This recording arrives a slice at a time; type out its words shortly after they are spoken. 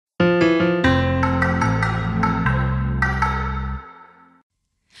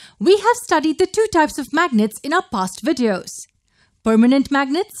We have studied the two types of magnets in our past videos: permanent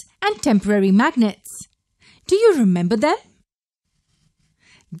magnets and temporary magnets. Do you remember them?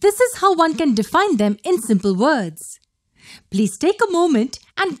 This is how one can define them in simple words. Please take a moment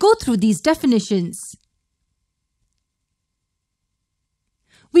and go through these definitions.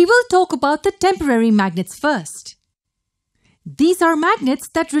 We will talk about the temporary magnets first. These are magnets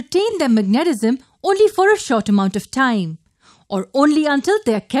that retain their magnetism only for a short amount of time, or only until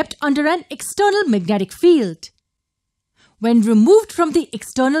they are kept under an external magnetic field. When removed from the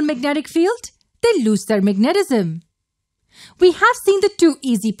external magnetic field, they lose their magnetism. We have seen the two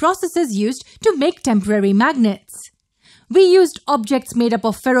easy processes used to make temporary magnets. We used objects made up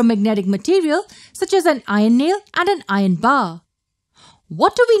of ferromagnetic material such as an iron nail and an iron bar.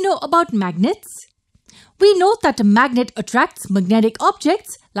 What do we know about magnets? We know that a magnet attracts magnetic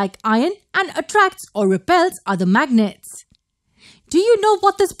objects like iron and attracts or repels other magnets. Do you know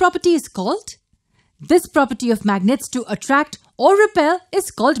what this property is called? This property of magnets to attract or repel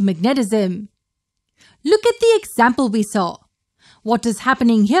is called magnetism. Look at the example we saw. What is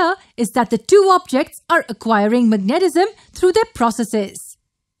happening here is that the two objects are acquiring magnetism through their processes.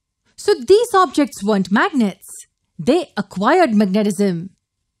 So these objects weren't magnets. They acquired magnetism.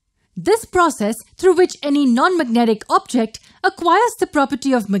 This process through which any non-magnetic object acquires the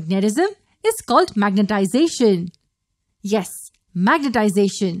property of magnetism is called magnetization. Yes,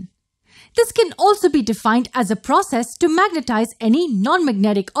 magnetization. This can also be defined as a process to magnetize any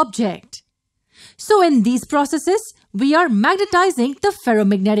non-magnetic object. So in these processes, we are magnetizing the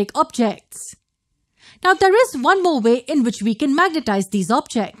ferromagnetic objects. Now there is one more way in which we can magnetize these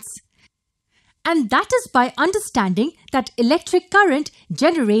objects. And that is by understanding that electric current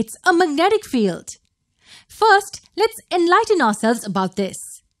generates a magnetic field. First, let's enlighten ourselves about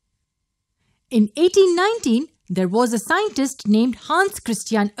this. In 1819, there was a scientist named Hans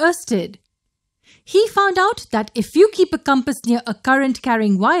Christian Ørsted. He found out that if you keep a compass near a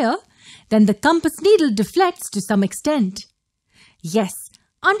current-carrying wire, then the compass needle deflects to some extent. Yes,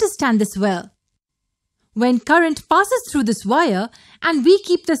 understand this well. When current passes through this wire and we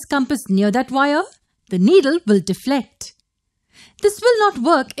keep this compass near that wire, the needle will deflect. This will not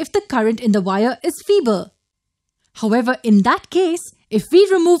work if the current in the wire is feeble. However, in that case, if we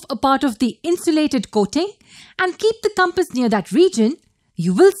remove a part of the insulated coating and keep the compass near that region,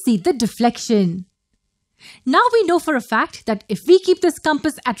 you will see the deflection. Now we know for a fact that if we keep this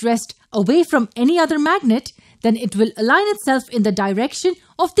compass at rest away from any other magnet, then it will align itself in the direction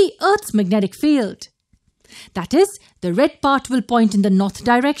of the Earth's magnetic field. That is, the red part will point in the north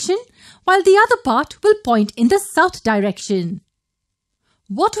direction, while the other part will point in the south direction.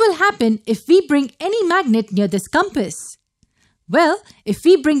 What will happen if we bring any magnet near this compass? Well, if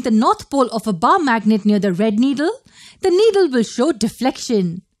we bring the north pole of a bar magnet near the red needle, the needle will show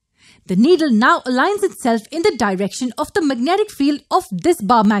deflection. The needle now aligns itself in the direction of the magnetic field of this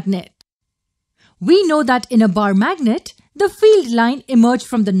bar magnet. We know that in a bar magnet, the field line emerges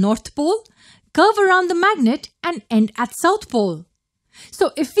from the north pole, curve around the magnet and end at south pole.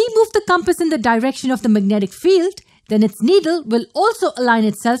 So if we move the compass in the direction of the magnetic field, then its needle will also align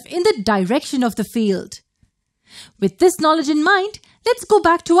itself in the direction of the field. With this knowledge in mind, let's go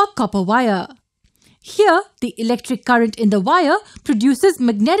back to our copper wire. Here, the electric current in the wire produces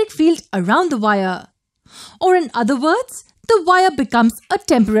magnetic field around the wire. Or in other words, the wire becomes a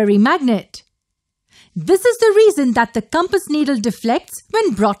temporary magnet. This is the reason that the compass needle deflects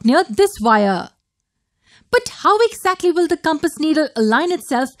when brought near this wire. But how exactly will the compass needle align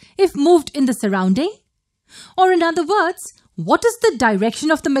itself if moved in the surrounding? Or in other words, what is the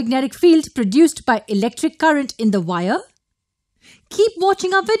direction of the magnetic field produced by electric current in the wire? Keep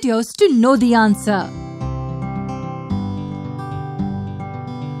watching our videos to know the answer.